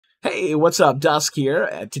Hey, what's up? Dusk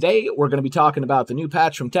here. Today we're going to be talking about the new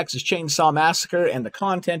patch from Texas Chainsaw Massacre and the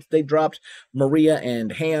content they dropped. Maria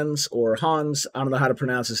and Hans, or Hans, I don't know how to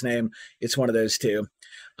pronounce his name. It's one of those two.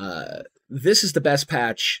 This is the best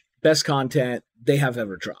patch, best content they have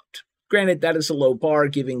ever dropped. Granted, that is a low bar,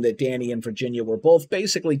 given that Danny and Virginia were both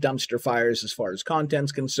basically dumpster fires as far as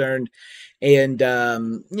content's concerned. And,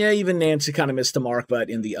 yeah, even Nancy kind of missed the mark,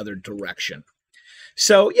 but in the other direction.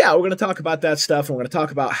 So, yeah, we're going to talk about that stuff. And we're going to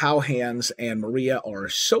talk about how Hans and Maria are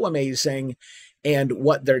so amazing and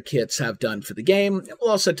what their kits have done for the game. And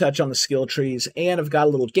we'll also touch on the skill trees, and I've got a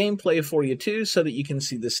little gameplay for you too so that you can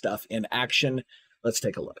see this stuff in action. Let's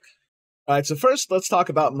take a look. All right, so first let's talk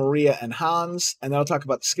about Maria and Hans, and then I'll talk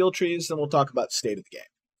about the skill trees, then we'll talk about the state of the game.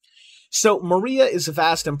 So Maria is a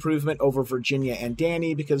vast improvement over Virginia and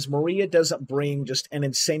Danny because Maria doesn't bring just an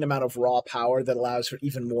insane amount of raw power that allows for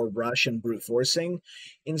even more rush and brute forcing.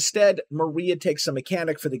 Instead, Maria takes a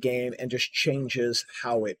mechanic for the game and just changes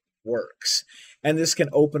how it works. And this can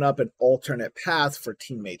open up an alternate path for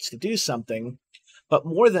teammates to do something. But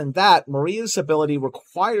more than that, Maria's ability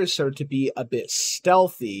requires her to be a bit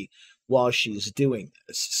stealthy while she's doing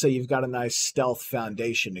this. So you've got a nice stealth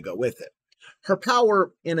foundation to go with it. Her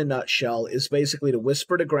power, in a nutshell, is basically to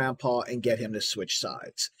whisper to Grandpa and get him to switch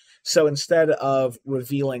sides. So instead of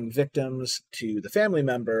revealing victims to the family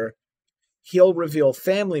member, he'll reveal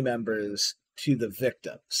family members to the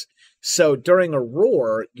victims. So during a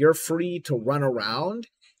roar, you're free to run around,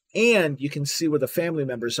 and you can see where the family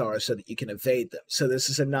members are so that you can evade them. So this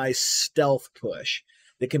is a nice stealth push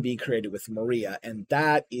that can be created with Maria, and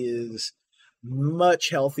that is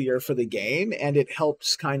much healthier for the game, and it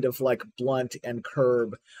helps kind of like blunt and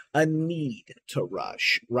curb a need to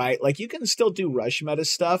rush, right? Like you can still do rush meta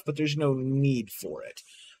stuff, but there's no need for it.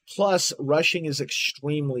 Plus, rushing is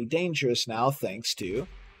extremely dangerous now thanks to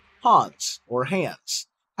Hans, or Hans.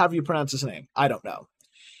 However you pronounce his name, I don't know.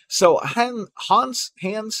 So Hans,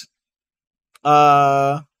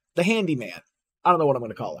 the handyman. I don't know what I'm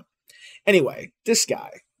going to call him. Anyway, this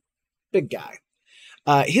guy, big guy.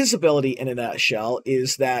 His ability, in a nutshell,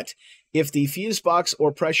 is that if the fuse box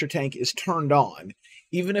or pressure tank is turned on,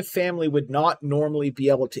 even if family would not normally be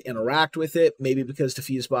able to interact with it, maybe because the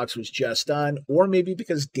fuse box was just done, or maybe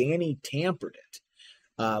because Danny tampered it,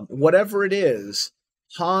 whatever it is,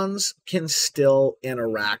 Hans can still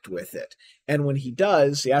interact with it. And when he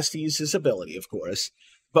does, he has to use his ability, of course,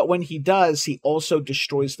 but when he does, he also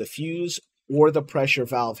destroys the fuse or the pressure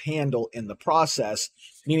valve handle in the process,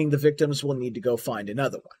 meaning the victims will need to go find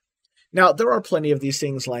another one. Now, there are plenty of these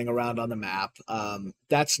things laying around on the map.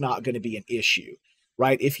 That's not going to be an issue,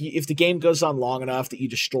 right? If the game goes on long enough that you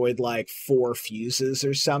destroyed like 4 fuses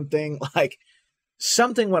or something, like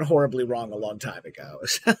something went horribly wrong a long time ago.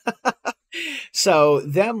 So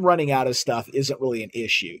them running out of stuff isn't really an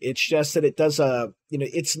issue. It's just that it does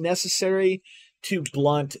it's necessary to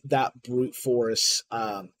blunt that brute force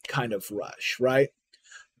kind of rush, right?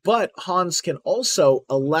 But Hans can also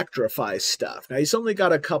electrify stuff. Now, he's only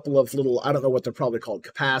got a couple of little, I don't know what they're probably called,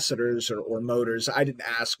 capacitors or motors. I didn't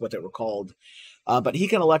ask what they were called. But he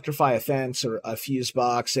can electrify a fence or a fuse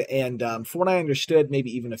box, and from what I understood, maybe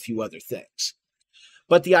even a few other things.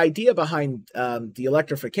 But the idea behind the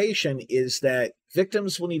electrification is that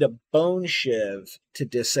victims will need a bone shiv to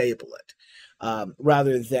disable it.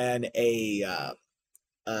 Rather than a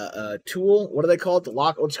tool. What do they call it? The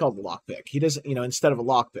lock. What's called the lockpick. He doesn't, instead of a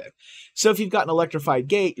lockpick. So if you've got an electrified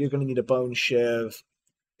gate, you're going to need a bone shiv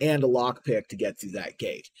and a lockpick to get through that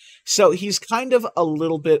gate. So he's kind of a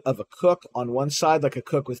little bit of a cook on one side, like a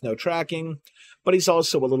cook with no tracking, but he's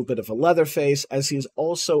also a little bit of a Leatherface, as he's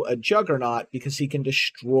also a juggernaut because he can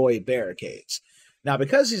destroy barricades. Now,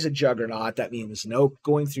 because he's a juggernaut, that means no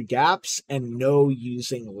going through gaps and no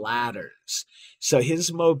using ladders. So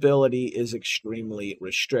his mobility is extremely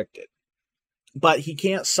restricted. But he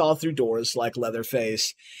can't saw through doors like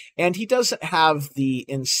Leatherface, and he doesn't have the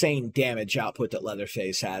insane damage output that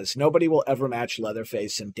Leatherface has. Nobody will ever match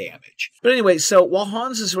Leatherface in damage. But anyway, so while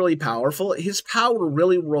Hans is really powerful, his power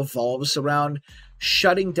really revolves around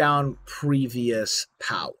shutting down previous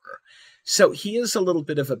power. So he is a little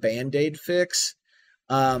bit of a Band-Aid fix.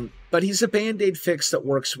 But he's a Band-Aid fix that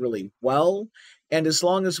works really well, and as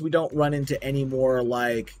long as we don't run into any more,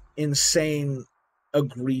 like, insane,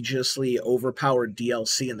 egregiously overpowered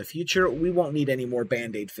DLC in the future, we won't need any more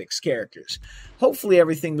Band-Aid fix characters. Hopefully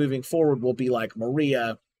everything moving forward will be like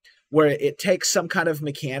Maria, where it takes some kind of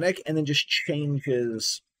mechanic and then just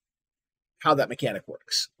changes how that mechanic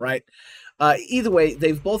works, right? Either way,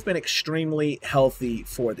 they've both been extremely healthy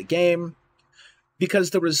for the game,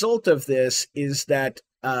 because the result of this is that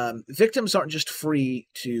victims aren't just free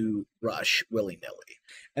to rush willy-nilly.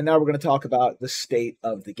 And now we're going to talk about the state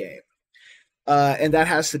of the game. And that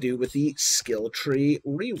has to do with the skill tree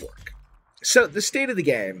rework. So the state of the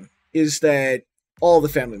game is that all the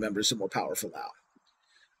family members are more powerful now.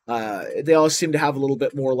 They all seem to have a little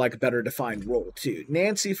bit more like a better defined role too.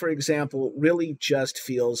 Nancy, for example, really just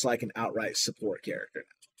feels like an outright support character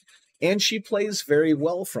now, and she plays very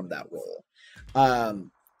well from that role.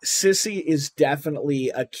 Sissy is definitely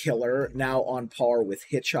a killer now, on par with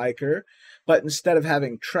Hitchhiker, but instead of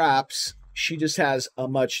having traps, she just has a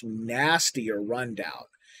much nastier rundown.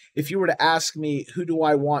 If you were to ask me who do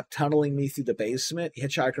I want tunneling me through the basement,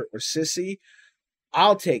 Hitchhiker or Sissy,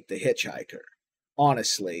 I'll take the Hitchhiker.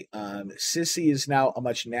 Honestly, Sissy is now a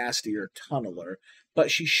much nastier tunneler,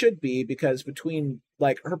 but she should be, because between,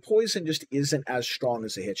 like, her poison just isn't as strong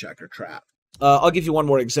as a Hitchhiker trap. I'll give you one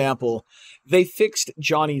more example. They fixed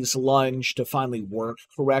Johnny's lunge to finally work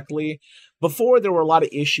correctly. Before, there were a lot of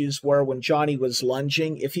issues where when Johnny was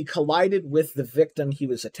lunging, if he collided with the victim he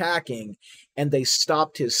was attacking and they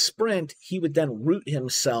stopped his sprint, he would then root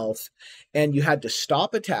himself, and you had to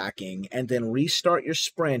stop attacking and then restart your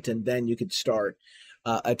sprint, and then you could start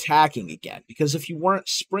attacking again. Because if you weren't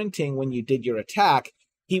sprinting when you did your attack,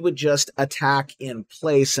 he would just attack in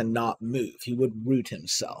place and not move. He would root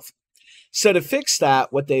himself. So to fix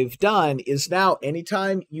that, what they've done is now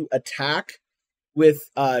anytime you attack with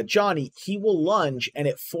Johnny, he will lunge, and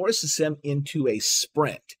it forces him into a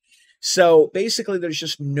sprint. So basically, there's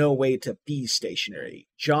just no way to be stationary.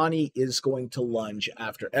 Johnny is going to lunge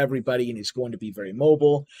after everybody, and he's going to be very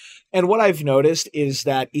mobile. And what I've noticed is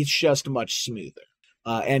that it's just much smoother.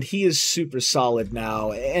 And he is super solid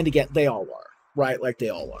now. And again, they all are, right? Like, they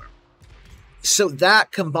all are. So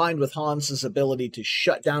that, combined with Hans's ability to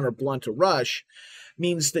shut down or blunt a rush,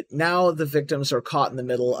 means that now the victims are caught in the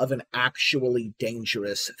middle of an actually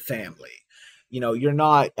dangerous family. You know, you're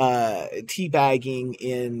not teabagging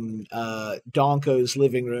in Donko's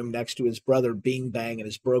living room next to his brother Bing Bang and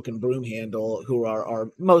his broken broom handle, who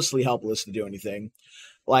are mostly helpless to do anything.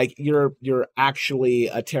 Like, you're actually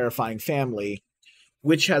a terrifying family,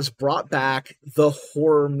 which has brought back the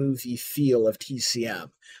horror movie feel of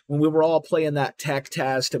TCM. When we were all playing that tech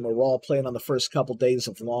test, and we were all playing on the first couple days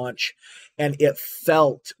of launch, and it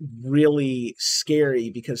felt really scary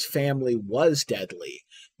because family was deadly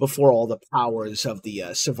before all the powers of the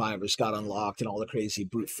survivors got unlocked and all the crazy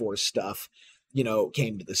brute force stuff, you know,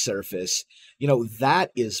 came to the surface. You know,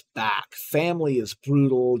 that is back. Family is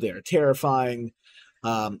brutal. They're terrifying.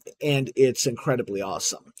 And it's incredibly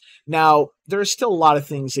awesome. Now, there's still a lot of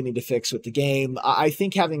things they need to fix with the game. I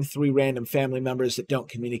think having 3 random family members that don't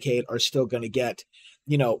communicate are still going to get,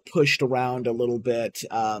 you know, pushed around a little bit,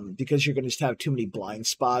 because you're going to just have too many blind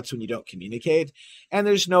spots when you don't communicate. And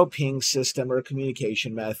there's no ping system or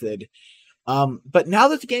communication method. But now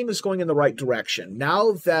that the game is going in the right direction,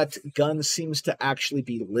 now that Gun seems to actually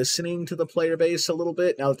be listening to the player base a little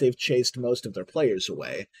bit, now that they've chased most of their players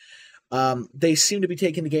away, they seem to be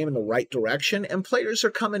taking the game in the right direction, and players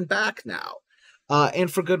are coming back now.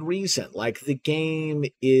 And for good reason. Like, the game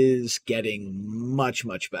is getting much,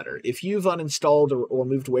 much better. If you've uninstalled or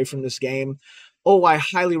moved away from this game, I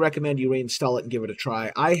highly recommend you reinstall it and give it a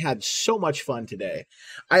try. I had so much fun today.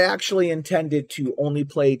 I actually intended to only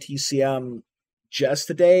play TCM just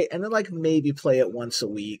today, and then, like, maybe play it once a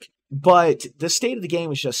week. But the state of the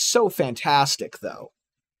game is just so fantastic, though.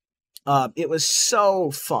 It was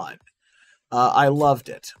so fun. I loved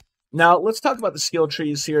it. Now, let's talk about the skill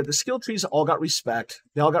trees here. The skill trees all got respect.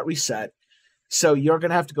 They all got reset. So you're going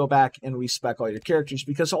to have to go back and respec all your characters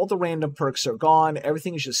because all the random perks are gone.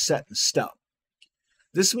 Everything is just set in stone.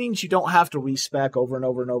 This means you don't have to respec over and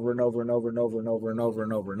over and over and over and over and over and over and over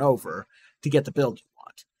and over and over to get the build you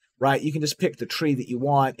want, right? You can just pick the tree that you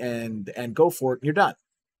want and go for it, and you're done,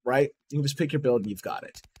 right? You can just pick your build and you've got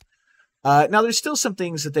it. Now, there's still some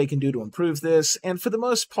things that they can do to improve this, and for the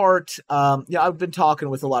most part, I've been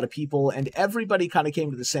talking with a lot of people, and everybody kind of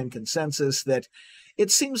came to the same consensus that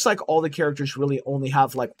it seems like all the characters really only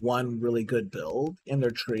have, like, one really good build in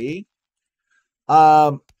their tree.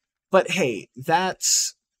 But hey,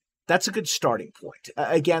 that's a good starting point.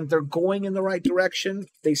 Again, they're going in the right direction.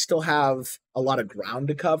 They still have a lot of ground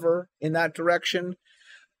to cover in that direction.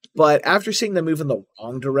 But after seeing them move in the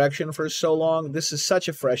wrong direction for so long, this is such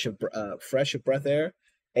a breath of air.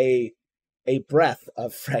 A breath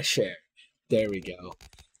of fresh air. There we go.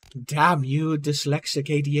 Damn you, dyslexic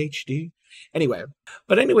ADHD. Anyway,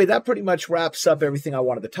 that pretty much wraps up everything I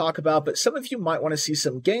wanted to talk about. But some of you might want to see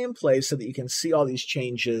some gameplay so that you can see all these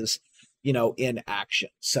changes, you know, in action.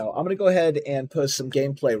 So I'm going to go ahead and post some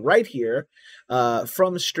gameplay right here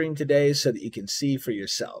from stream today so that you can see for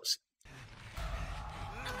yourselves.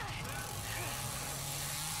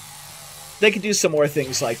 They could do some more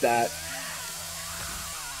things like that.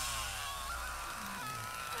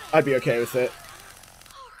 I'd be okay with it.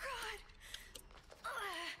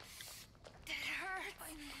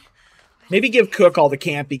 Maybe give Cook all the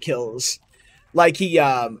campy kills. Like he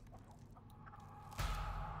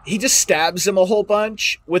just stabs him a whole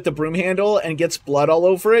bunch with the broom handle and gets blood all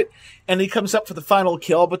over it. And he comes up for the final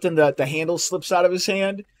kill, but then the handle slips out of his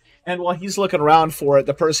hand. And while he's looking around for it,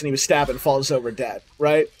 the person he was stabbing falls over dead,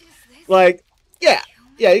 right? Like, yeah,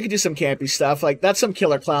 you could do some campy stuff. Like, that's some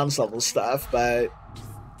Killer Clowns level stuff, but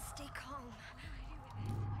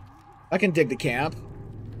I can dig the camp.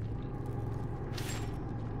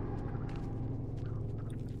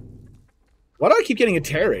 Why do I keep getting a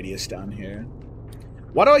terror radius down here?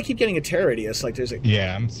 Why do I keep getting a terror radius? Like, there's a...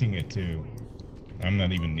 Yeah, I'm seeing it too. I'm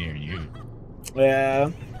not even near you.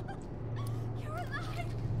 Yeah.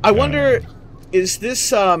 I wonder, is this,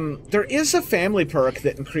 there is a family perk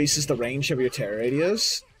that increases the range of your terror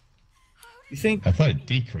radius. You think? I thought it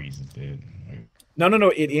decreases, dude. No,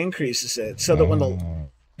 it increases it. So that when the...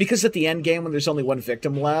 Because at the end game, when there's only one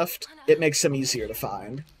victim left, it makes them easier to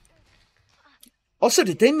find. Also,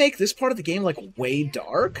 did they make this part of the game, like, way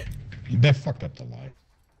dark? They fucked up the light.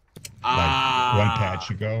 Like, one patch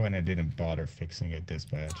ago, and I didn't bother fixing it this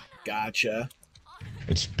patch. Gotcha.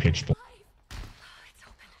 It's pitch black.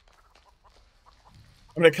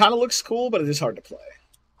 I mean, it kind of looks cool, but it is hard to play.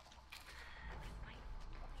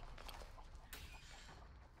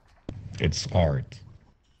 It's art.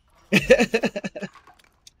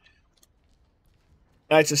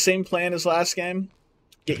 It's the same plan as last game.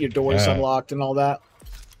 Get your doors unlocked and all that.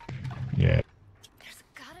 Yeah. There's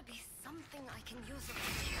gotta be something I can use.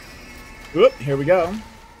 Whoop, here we go.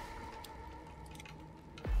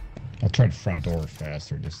 I'll try the front door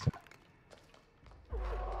faster just to...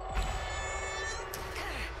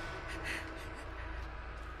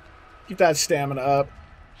 Keep that stamina up.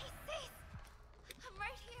 I'm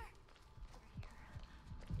right here.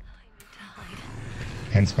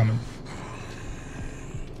 Hands coming.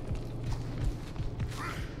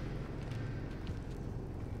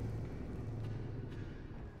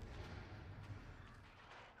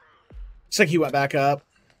 Looks like he went back up.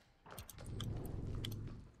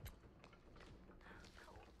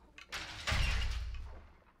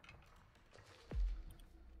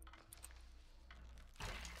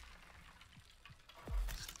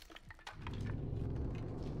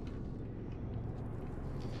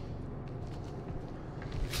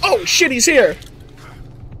 Oh shit, he's here!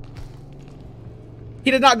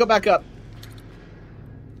 He did not go back up.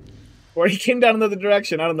 Or he came down another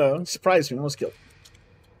direction, I don't know. Surprised me, almost killed.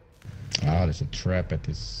 Oh, there's a trap at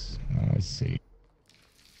this... Oh, let's see.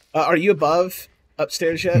 Are you above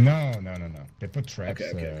upstairs yet? No. They put traps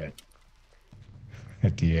okay.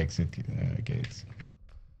 at the exit gates.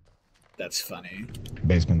 That's funny.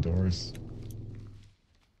 Basement doors.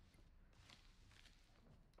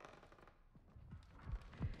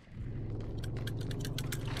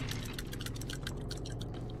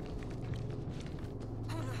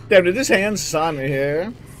 Damn, did his hands on me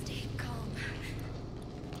here? Stay calm.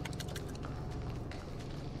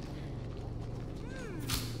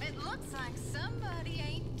 It looks like somebody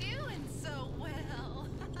ain't doing so well.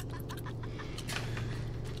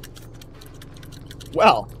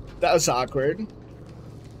 Well, that was awkward.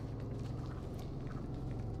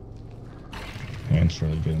 Hands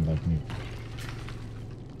really didn't like me.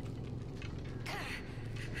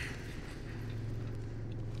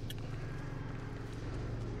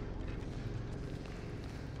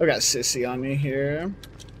 I got Sissy on me here.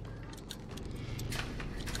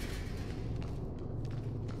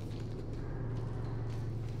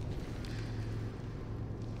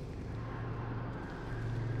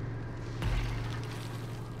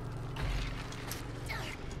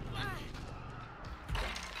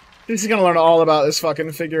 He's gonna learn all about this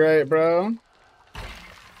fucking figure eight, bro.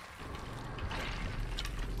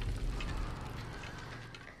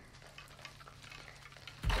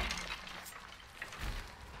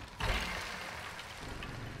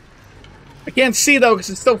 I can't see though because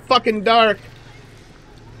it's so fucking dark.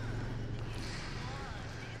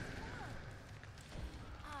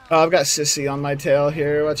 Oh, I've got Sissy on my tail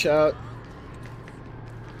here. Watch out.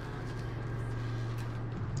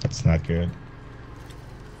 That's not good.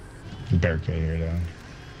 The barricade here, though.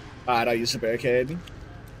 Alright, I'll use the barricade.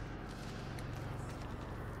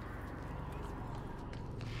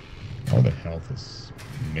 All the health is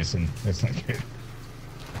missing. That's not good.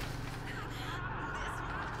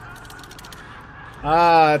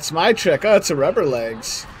 Ah, it's my trick. Oh, it's a rubber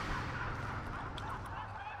legs.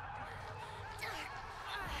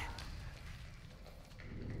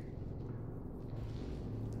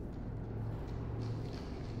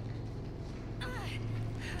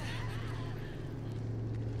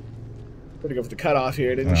 Gonna go for the cutoff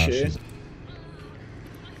here, didn't Oh, she? she's-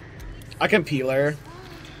 I can peel her. It's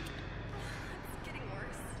getting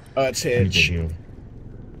worse. Oh, it's I need to Hitch. heal.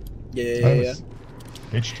 Yeah.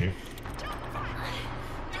 Hitch too.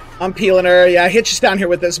 I'm peeling her. Yeah, Hitch is down here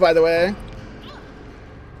with us, by the way.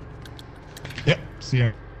 Yep, see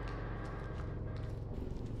ya.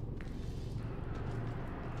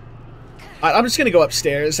 I'm just gonna go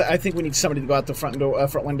upstairs. I think we need somebody to go out the front door,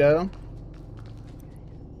 front window.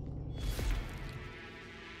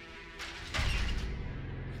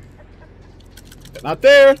 But not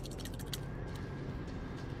there.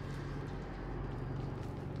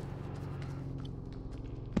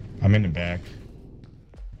 I'm in the back.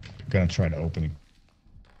 Gonna try to open it.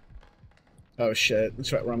 Oh shit!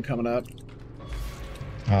 That's right where I'm coming up.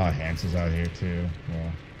 Oh, Hans is out here too.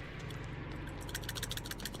 Well.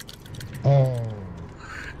 Oh.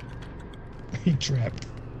 He trapped.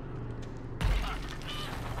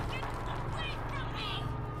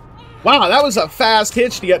 Wow, that was a fast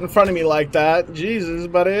hitch to get in front of me like that. Jesus,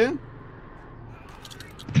 buddy.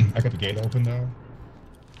 I got the gate open though.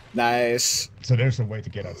 Nice. So there's a way to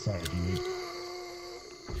get outside if you need.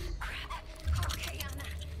 Okay, Anna.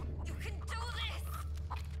 You can do this.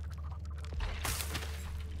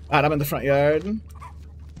 Alright, I'm in the front yard.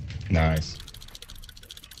 Nice.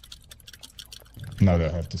 Now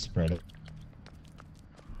they'll have to spread it.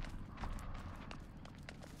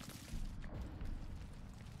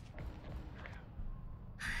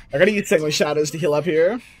 I gotta use Single Shadows to heal up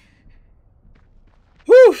here.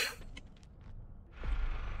 Whew!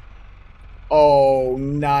 Oh,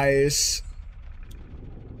 nice.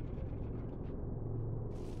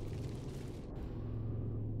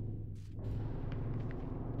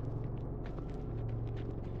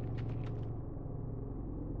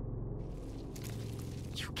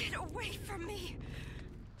 You get away from me.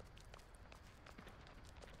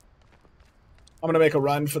 I'm gonna make a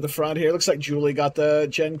run for the front here. Looks like Julie got the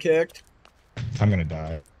gen kicked. I'm gonna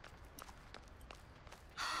die.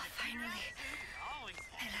 Oh, finally.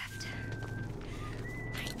 I left.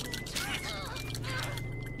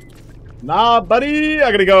 Nah, buddy,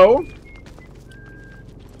 I gotta go.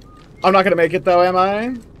 I'm not gonna make it though, am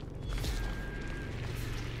I?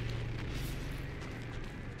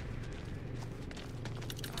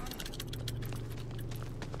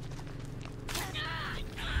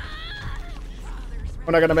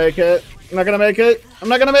 I'm not gonna make it. I'm not gonna make it. I'm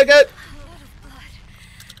not gonna make it.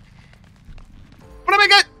 I'm gonna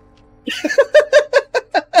make it.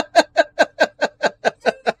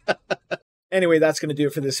 Anyway, that's gonna do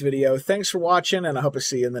it for this video. Thanks for watching, and I hope to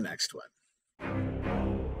see you in the next one.